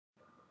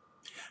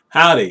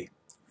Howdy.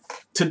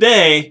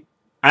 Today,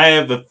 I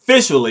have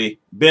officially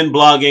been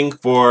blogging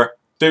for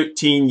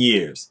 13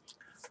 years.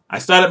 I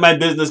started my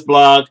business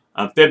blog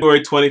on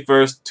February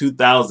 21st,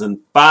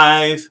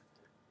 2005.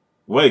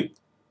 Wait,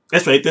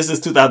 that's right, this is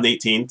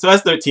 2018, so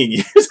that's 13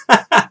 years.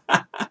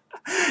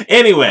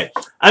 Anyway,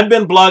 I've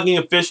been blogging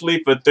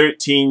officially for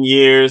 13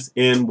 years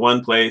in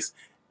one place,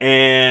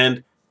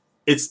 and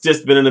it's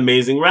just been an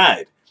amazing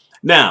ride.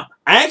 Now,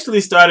 I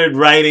actually started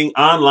writing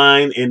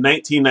online in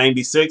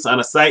 1996 on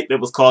a site that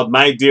was called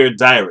My Dear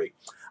Diary.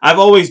 I've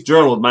always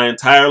journaled my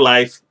entire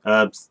life.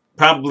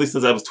 Probably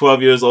since I was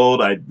 12 years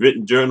old, I'd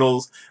written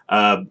journals,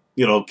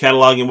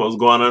 cataloging what was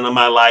going on in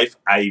my life.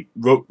 I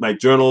wrote my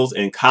journals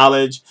in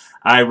college.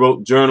 I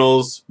wrote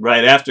journals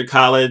right after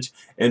college.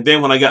 And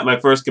then when I got my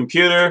first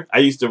computer, I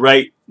used to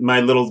write my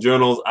little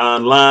journals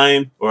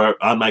online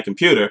or on my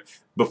computer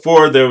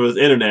before there was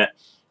internet.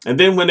 And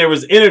then when there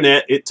was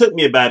internet, it took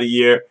me about a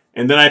year.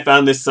 And then I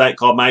found this site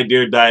called My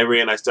Dear Diary,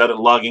 and I started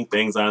logging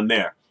things on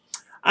there.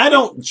 I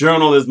don't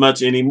journal as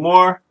much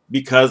anymore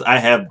because I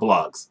have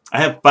blogs. I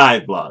have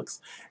 5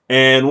 blogs.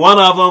 And one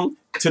of them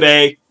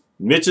today,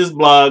 Mitch's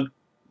blog,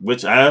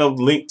 which I'll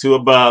link to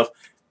above,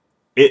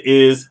 it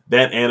is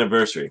that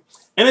anniversary.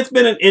 And it's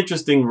been an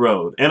interesting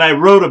road. And I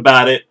wrote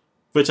about it,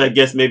 which I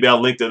guess maybe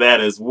I'll link to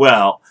that as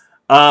well.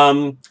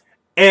 And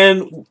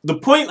the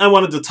point I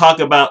wanted to talk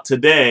about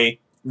today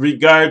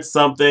regards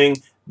something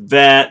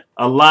that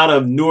a lot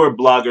of newer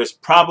bloggers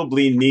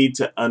probably need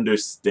to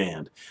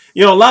understand.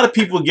 You know, a lot of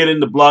people get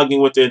into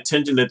blogging with the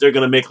intention that they're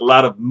going to make a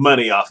lot of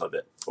money off of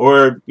it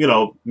or,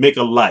 make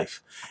a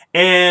life.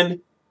 And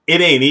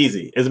it ain't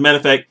easy. As a matter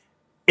of fact,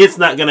 it's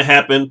not going to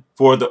happen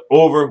for the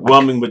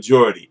overwhelming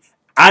majority.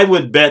 I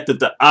would bet that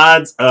the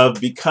odds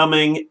of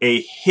becoming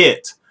a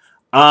hit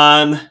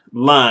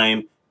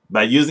online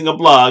by using a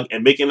blog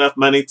and making enough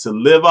money to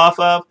live off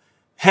of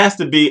has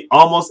to be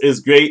almost as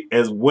great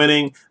as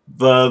winning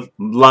the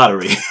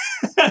lottery.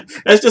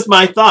 That's just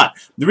my thought.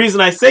 The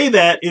reason I say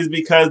that is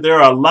because there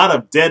are a lot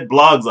of dead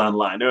blogs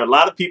online. There are a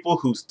lot of people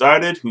who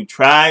started, who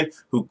tried,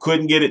 who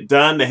couldn't get it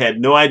done. They had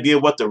no idea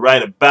what to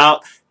write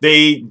about.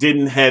 They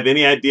didn't have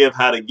any idea of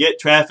how to get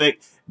traffic.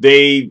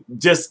 They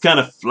just kind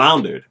of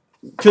floundered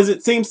because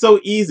it seems so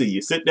easy.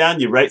 You sit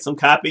down, you write some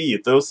copy,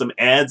 you throw some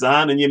ads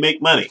on, and you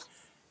make money.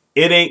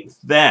 It ain't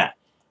that.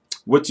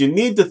 What you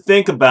need to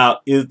think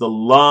about is the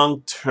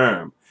long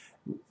term.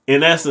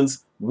 In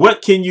essence,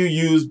 what can you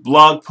use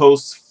blog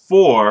posts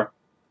for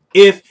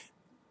if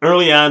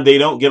early on they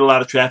don't get a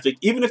lot of traffic?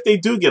 Even if they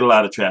do get a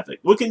lot of traffic,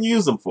 what can you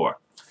use them for?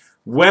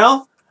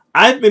 Well,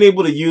 I've been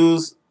able to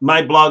use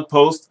my blog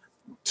post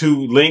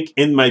to link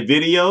in my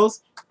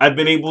videos. I've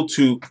been able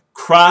to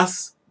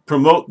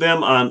cross-promote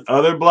them on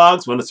other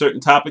blogs when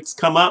certain topics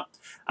come up.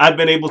 I've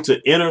been able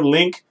to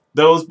interlink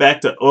those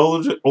back to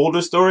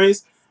older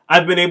stories.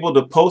 I've been able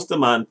to post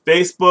them on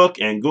Facebook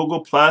and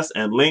Google Plus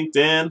and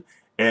LinkedIn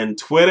and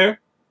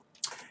Twitter.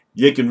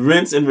 You can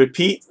rinse and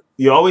repeat.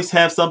 You always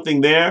have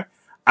something there.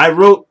 I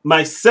wrote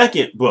my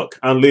second book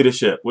on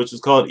leadership, which is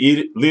called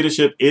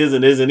Leadership Is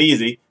and Isn't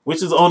Easy,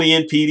 which is only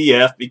in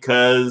PDF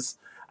because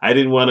I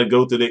didn't want to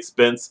go to the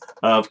expense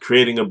of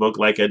creating a book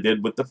like I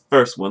did with the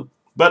first one.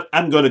 But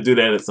I'm going to do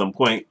that at some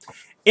point.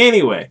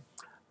 Anyway,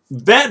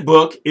 that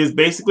book is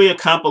basically a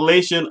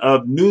compilation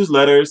of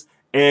newsletters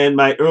and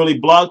my early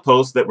blog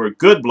posts that were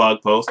good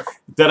blog posts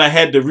that I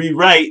had to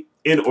rewrite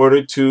in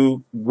order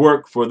to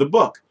work for the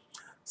book.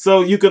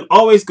 So you can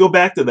always go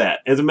back to that.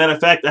 As a matter of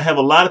fact, I have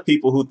a lot of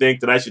people who think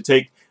that I should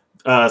take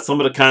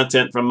some of the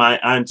content from my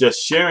I'm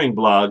Just Sharing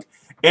blog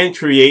and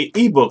create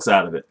ebooks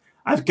out of it.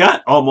 I've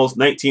got almost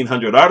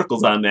 1,900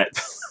 articles on that,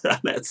 on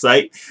that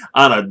site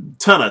on a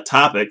ton of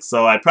topics,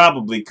 so I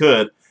probably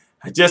could.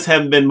 I just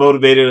haven't been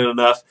motivated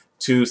enough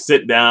to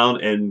sit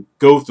down and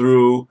go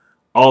through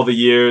all the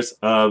years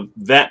of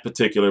that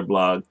particular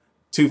blog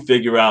to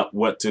figure out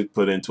what to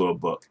put into a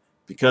book.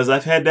 Because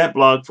I've had that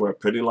blog for a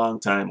pretty long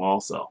time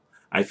also.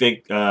 I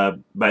think by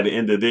the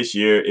end of this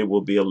year, it will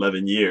be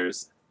 11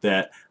 years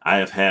that I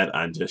have had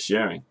on Just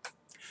Sharing.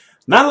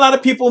 Not a lot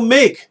of people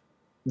make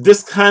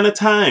this kind of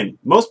time.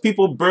 Most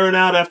people burn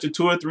out after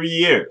 2 or 3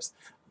 years.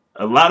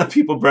 A lot of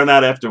people burn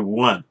out after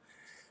 1.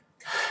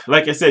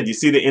 Like I said, you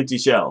see the empty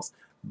shells.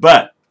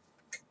 But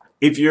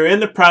if you're in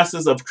the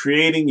process of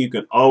creating, you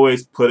can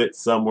always put it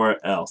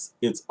somewhere else.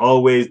 It's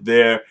always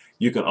there.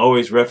 You can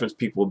always reference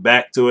people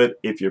back to it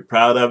if you're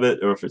proud of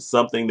it or if it's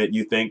something that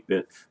you think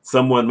that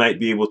someone might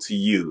be able to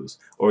use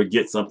or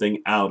get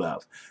something out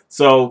of.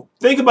 So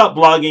think about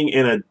blogging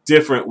in a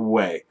different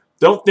way.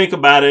 Don't think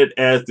about it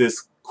as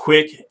this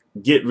quick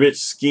get-rich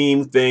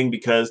scheme thing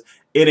because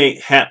it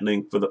ain't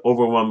happening for the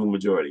overwhelming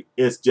majority.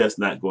 It's just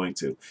not going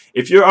to.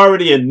 If you're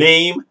already a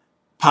name,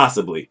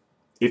 possibly.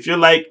 If you're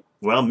like,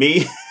 well,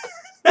 me,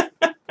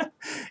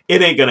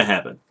 it ain't going to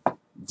happen.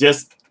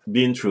 Just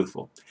being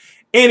truthful.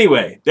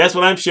 Anyway, that's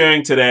what I'm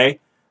sharing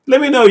today.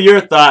 Let me know your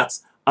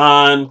thoughts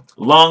on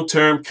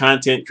long-term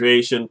content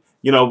creation.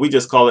 You know, we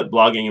just call it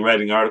blogging and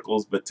writing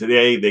articles, but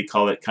today they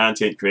call it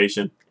content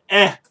creation.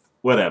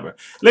 Whatever.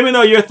 Let me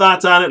know your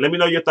thoughts on it. Let me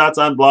know your thoughts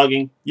on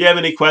blogging. You have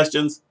any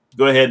questions?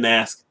 Go ahead and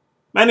ask.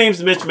 My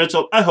name's Mitch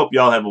Mitchell. I hope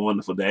y'all have a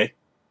wonderful day.